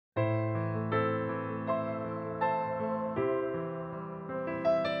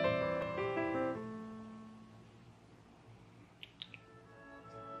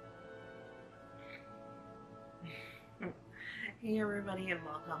Hey everybody and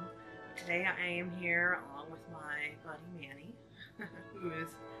welcome. Today I am here along with my buddy Manny, who is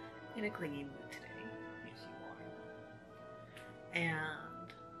in a clingy mood today, yes you are.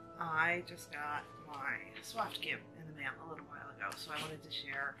 And I just got my swapped gift in the mail a little while ago, so I wanted to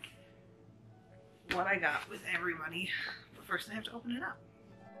share what I got with everybody. But first I have to open it up.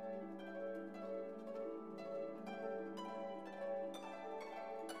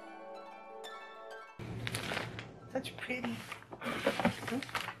 Such pretty.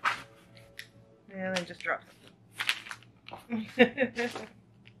 And I just dropped something.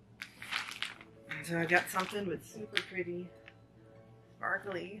 So I got something with super pretty,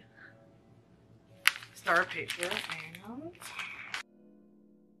 sparkly star paper. And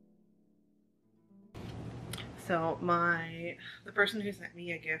so the person who sent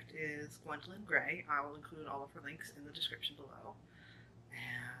me a gift is Gwendolyn Gray. I will include all of her links in the description below.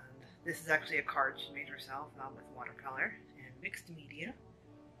 And this is actually a card she made herself with watercolor and mixed media,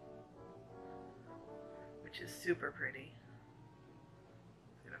 which is super pretty.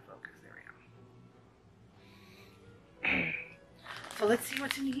 It's gonna focus, there we go. So let's see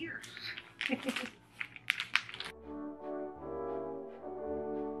what's in here. Look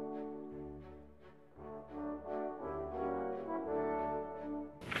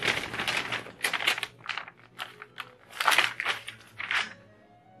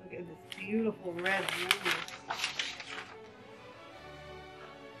at this beautiful red wool.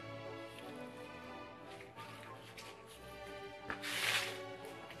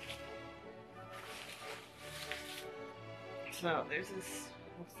 So there's this,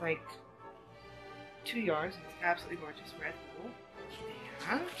 looks like 2 yards of this absolutely gorgeous red wool.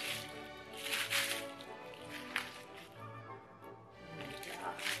 And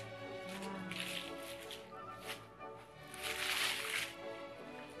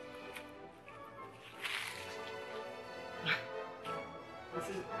this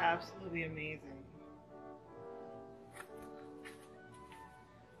is absolutely amazing.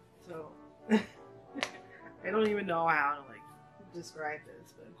 So I don't even know how to describe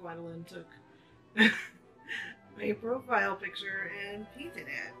this, but Gwendolyn took my profile picture and painted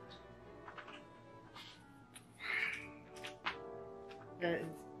it. That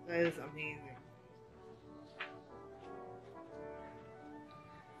is amazing.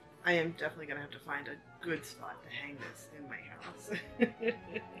 I am definitely gonna have to find a good spot to hang this in my house.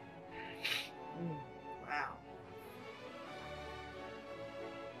 Wow.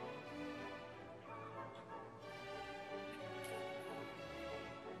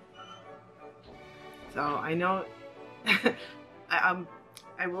 So I know, I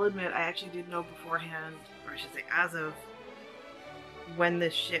will admit, I actually did know beforehand, or I should say as of when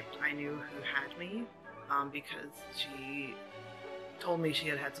this shipped, I knew who had me, because she told me she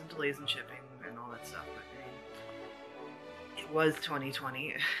had had some delays in shipping and all that stuff, but I mean, it was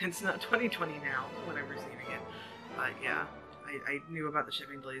 2020, it's not 2020 now when I'm receiving it, but yeah, I knew about the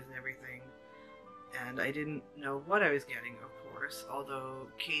shipping delays and everything, and I didn't know what I was getting, of course, although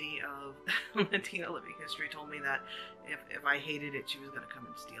Katie of Latina Living History told me that if I hated it, she was going to come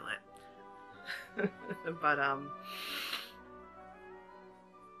and steal it. But, I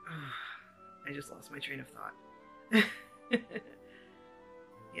just lost my train of thought.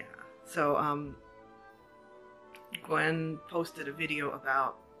 Yeah, so, Gwen posted a video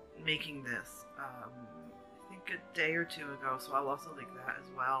about making this, I think a day or two ago, so I'll also link that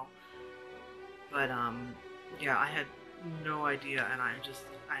as well. But, yeah, I had no idea, and I'm in awe.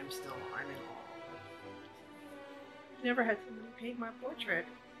 I've never had somebody paint my portrait.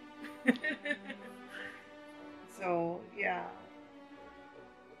 So, yeah.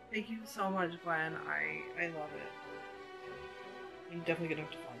 Thank you so much, Gwen. I love it. I'm definitely gonna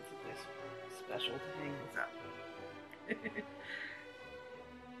have to find something special to hang this up.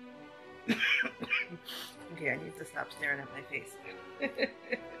 Okay, I need to stop staring at my face.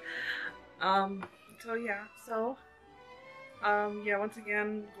 So yeah, yeah, once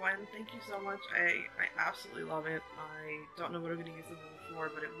again, Gwen, thank you so much. I absolutely love it. I don't know what I'm going to use the wool for,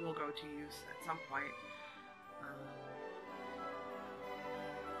 but it will go to use at some point.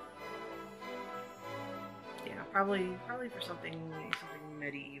 Yeah, probably for something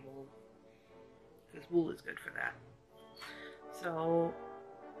medieval, because wool is good for that. So,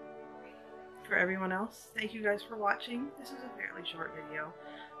 for everyone else, thank you guys for watching. This is a fairly short video.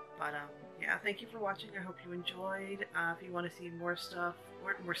 But yeah, thank you for watching. I hope you enjoyed. If you want to see more stuff,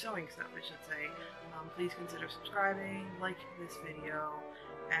 more sewing stuff, I should say, please consider subscribing, liking this video,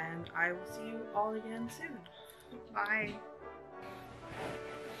 and I will see you all again soon. Bye.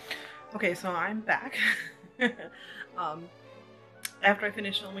 Okay, so I'm back. After I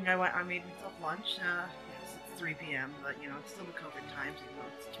finished filming, I made myself lunch. Yes, it's 3 p.m., but you know, it's still the COVID times, even though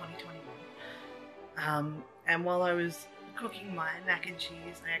it's 2021. And while I was cooking my mac and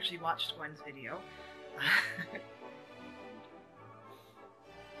cheese, I actually watched Gwen's video.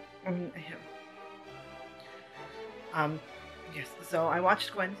 Yes, so I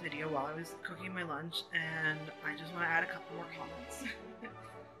watched Gwen's video while I was cooking my lunch, and I just want to add a couple more comments.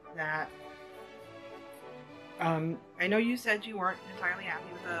 That I know you said you weren't entirely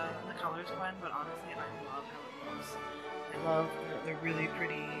happy with the colors, Gwen, but honestly, I love how it looks. I love the really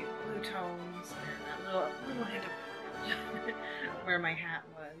pretty blue tones and that little hint of orange where my hat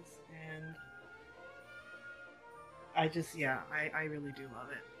was, and I just, yeah, I really do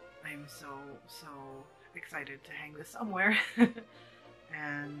love it. I'm so excited to hang this somewhere.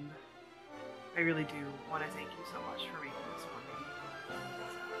 And I really do want to thank you so much for making this for me.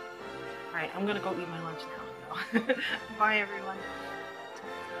 Alright, I'm gonna go eat my lunch now. Bye everyone.